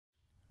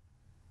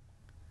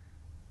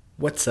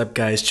What's up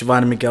guys,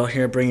 Giovanni Miguel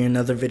here bringing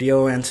another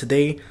video, and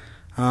today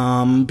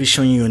I'll be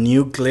showing you a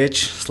new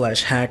glitch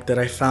slash hack that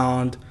I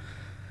found.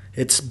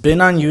 It's been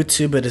on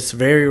YouTube, but it's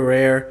very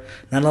rare.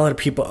 Not a lot of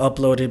people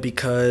upload it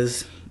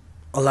because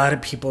a lot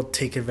of people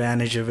take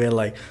advantage of it,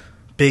 like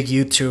big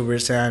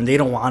YouTubers, and they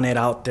don't want it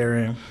out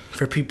there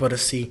for people to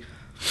see.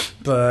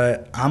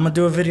 But I'm gonna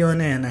do a video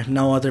on it, and I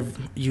know other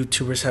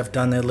YouTubers have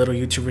done it. Little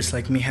YouTubers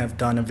like me have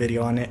done a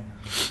video on it.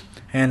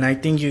 And I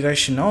think you guys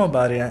should know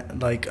about it.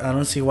 Like, I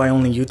don't see why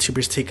only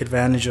YouTubers take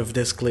advantage of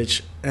this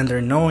glitch, and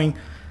they're knowing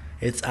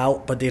it's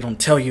out, but they don't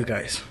tell you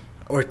guys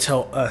or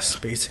tell us,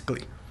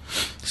 basically.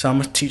 So I'm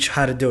gonna teach you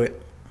how to do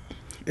it.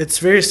 It's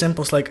very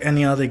simple. It's like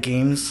any other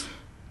games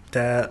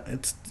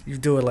that you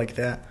do it like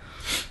that.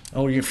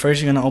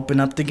 First you're gonna open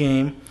up the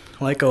game,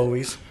 like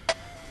always.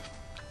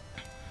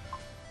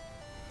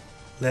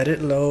 Let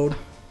it load.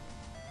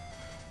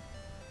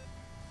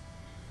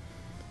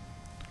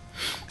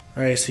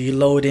 Alright, so you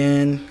load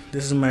in.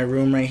 This is my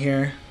room right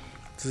here.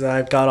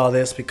 I've got all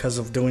this because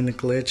of doing the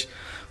glitch.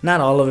 Not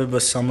all of it,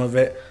 but some of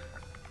it.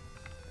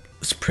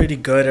 It's pretty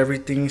good,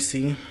 everything you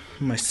see.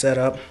 My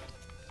setup.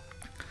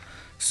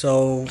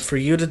 So for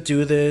you to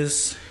do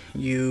this,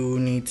 you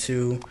need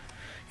to,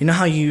 you know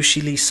how you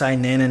usually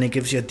sign in and it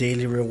gives you a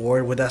daily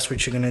reward? Well, that's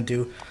what you're gonna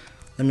do.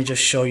 Let me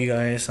just show you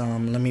guys. Let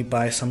me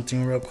buy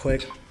something real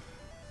quick.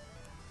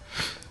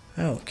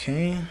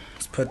 Okay,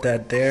 let's put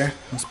that there.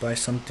 Let's buy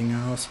something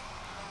else.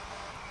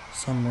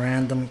 Some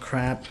random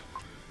crap.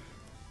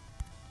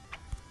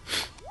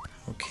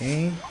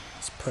 Okay,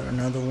 let's put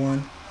another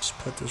one. Just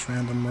put this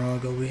random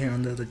rug over here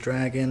under the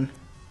dragon.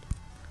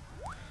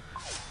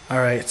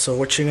 Alright, so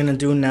what you're gonna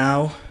do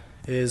now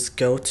is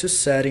go to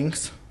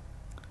settings.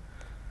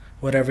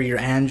 Whatever your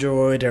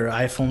Android or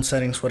iPhone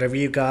settings, whatever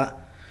you got.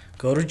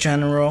 Go to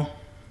general.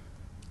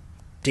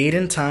 Date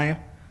and time.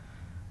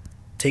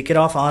 Take it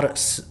off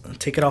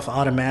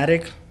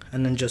automatic,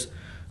 and then just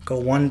go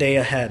 1 day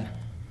ahead.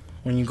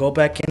 When you go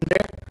back in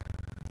there,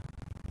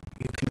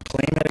 you can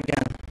claim it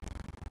again.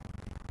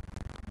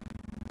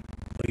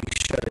 Well, you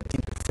should. I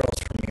think it froze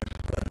from you,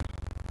 but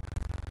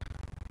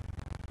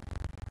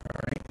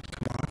alright,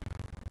 come on.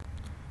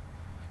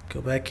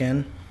 Go back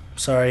in.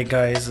 Sorry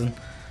guys, and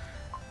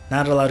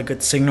not a lot of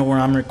good signal where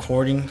I'm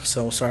recording,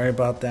 so sorry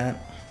about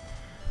that.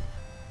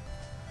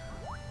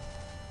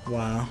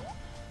 Wow.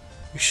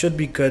 You should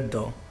be good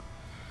though.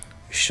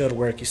 It should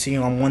work. You see,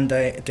 I'm 1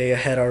 day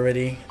ahead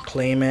already.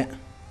 Claim it.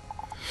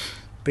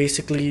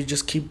 Basically, you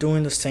just keep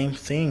doing the same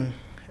thing,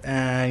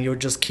 and you'll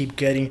just keep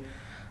getting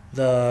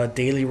the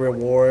daily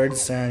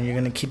rewards, and you're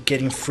gonna keep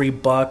getting free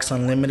bucks,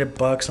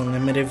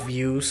 unlimited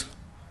views,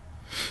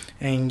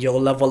 and you'll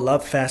level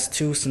up fast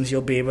too, since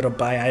you'll be able to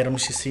buy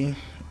items. You see,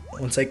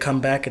 once I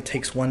come back, it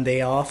takes 1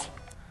 day off.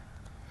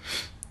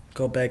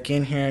 Go back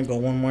in here, go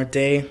 1 more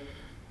day.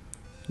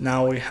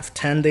 Now we have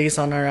 10 days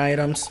on our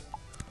items.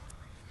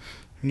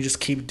 You just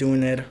keep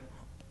doing it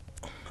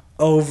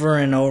over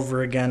and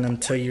over again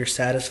until you're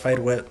satisfied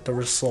with the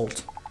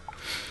result.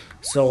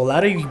 So a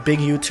lot of you big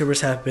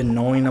YouTubers have been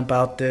knowing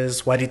about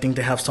this. Why do you think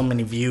they have so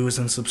many views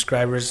and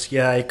subscribers?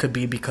 Yeah, it could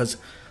be because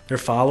they're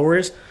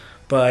followers,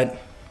 but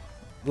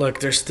look,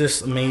 there's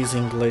this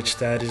amazing glitch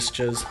that is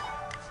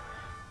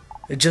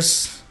it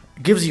just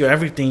gives you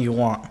everything you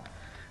want.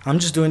 I'm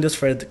just doing this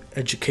for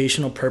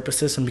educational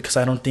purposes, and because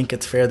I don't think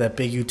it's fair that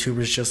big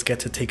YouTubers just get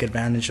to take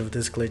advantage of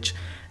this glitch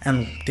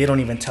and they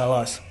don't even tell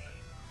us.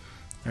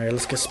 Alright,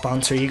 let's get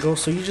sponsor ego.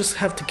 So you just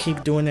have to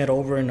keep doing it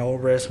over and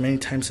over as many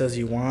times as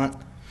you want,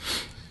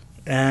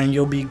 and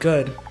you'll be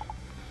good.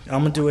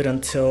 I'm gonna do it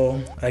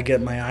until I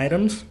get my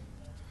items,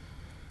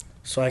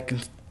 so I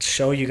can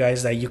show you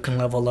guys that you can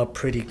level up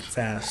pretty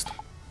fast.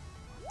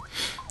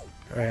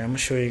 Alright, I'm gonna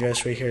show you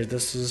guys right here.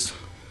 This is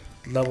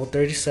level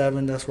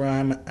 37. That's where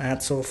I'm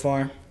at so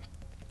far.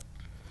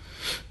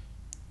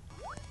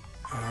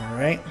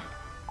 Alright,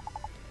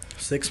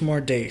 6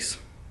 more days.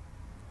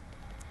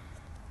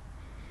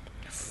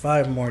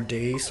 5 more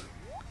days,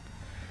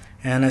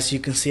 and as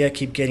you can see, I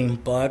keep getting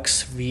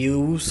bucks,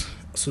 views,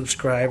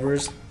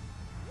 subscribers,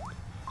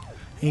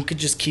 and you could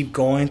just keep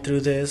going through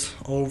this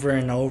over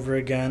and over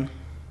again.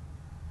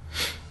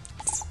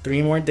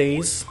 3 more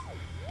days.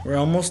 We're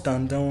almost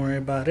done, don't worry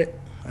about it.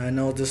 I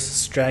know this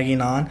is dragging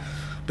on,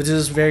 but this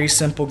is a very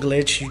simple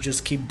glitch. You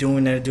just keep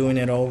doing it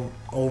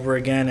over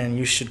again, and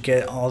you should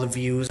get all the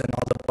views and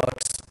all the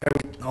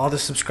bucks, all the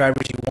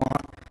subscribers you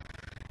want.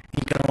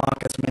 You can unlock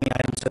as many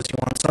items as you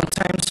want.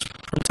 Sometimes,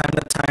 from time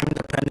to time,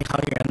 depending how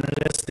your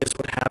internet is, this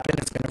would happen.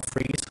 It's going to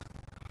freeze.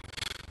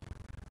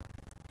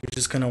 You're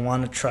just going to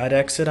want to try to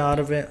exit out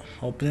of it,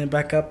 open it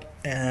back up,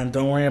 and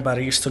don't worry about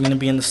it. You're still going to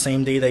be in the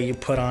same day that you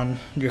put on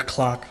your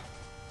clock.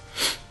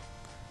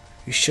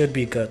 You should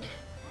be good.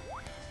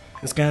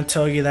 It's going to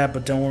tell you that,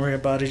 but don't worry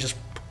about it. Just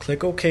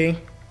click OK.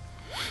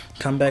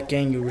 Come back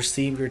in. You'll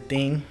receive your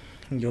thing,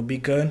 and you'll be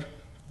good.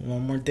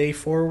 1 more day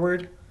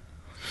forward.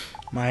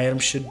 My item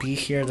should be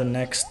here the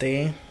next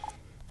day.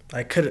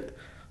 I could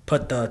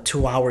put the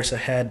 2 hours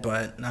ahead,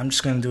 but I'm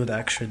just gonna do the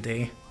extra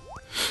day.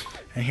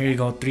 And here you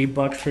go,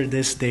 $3 for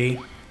this day.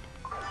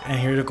 And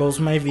here goes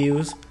my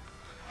views,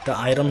 the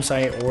items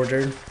I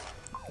ordered,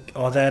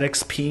 all that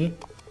XP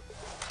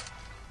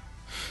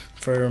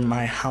for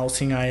my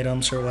housing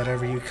items or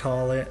whatever you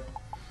call it.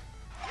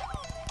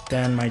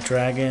 Then my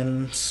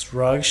dragon's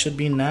rug should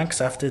be next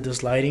after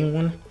this lighting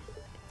one.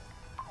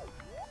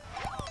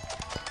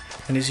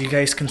 And as you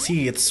guys can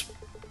see, it's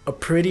a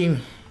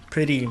pretty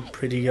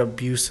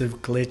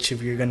abusive glitch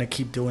if you're gonna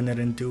keep doing it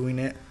and doing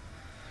it.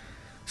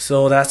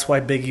 So that's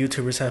why big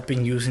YouTubers have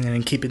been using it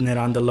and keeping it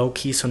on the low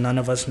key so none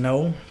of us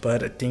know.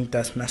 But I think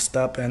that's messed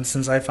up, and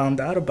since I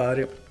found out about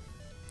it,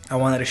 I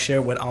wanted to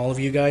share with all of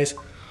you guys.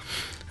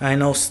 I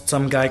know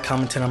some guy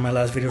commented on my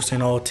last video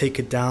saying, oh, take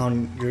it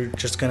down, you're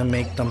just gonna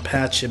make them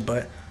patch it,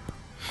 but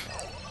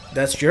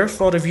that's your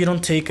fault if you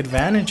don't take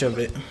advantage of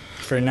it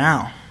for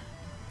now.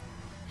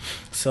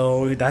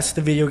 So that's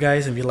the video,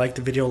 guys. If you like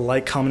the video,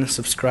 like, comment, and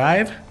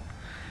subscribe.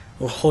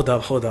 Well, hold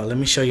up, let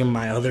me show you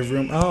my other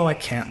room. Oh, I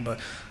can't, but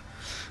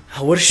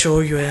I would show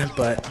you it,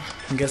 but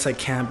I guess I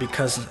can't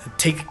because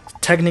it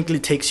technically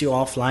takes you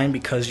offline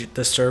because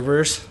the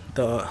servers,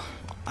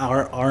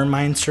 our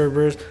mine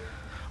servers,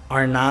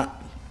 are not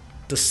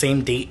the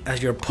same date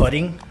as your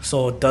putting,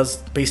 so it does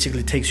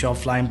basically takes you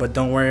offline. But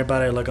don't worry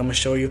about it. Like, I'm gonna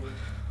show you.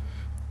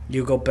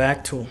 You go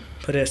back to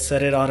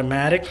set it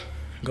automatic,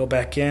 go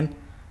back in,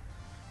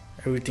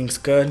 everything's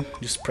good.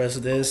 Just press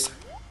this.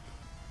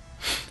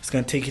 It's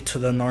gonna take you to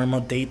the normal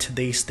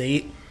day-to-day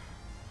state.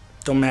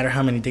 Don't matter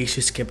how many days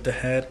you skipped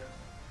ahead.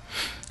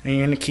 And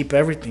you're gonna keep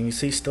everything. You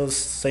see, still the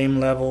same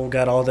level.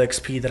 Got all the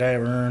XP that I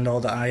earned, all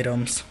the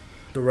items.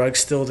 The rug's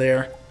still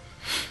there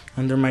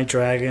under my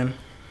dragon.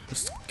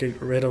 Let's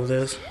get rid of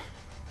this.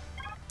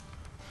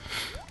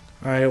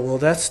 Alright, well,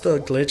 that's the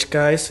glitch,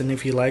 guys. And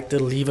if you liked it,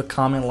 leave a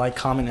comment, like,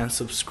 comment, and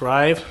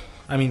subscribe.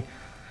 I mean,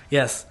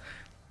 yes,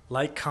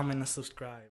 like, comment, and subscribe.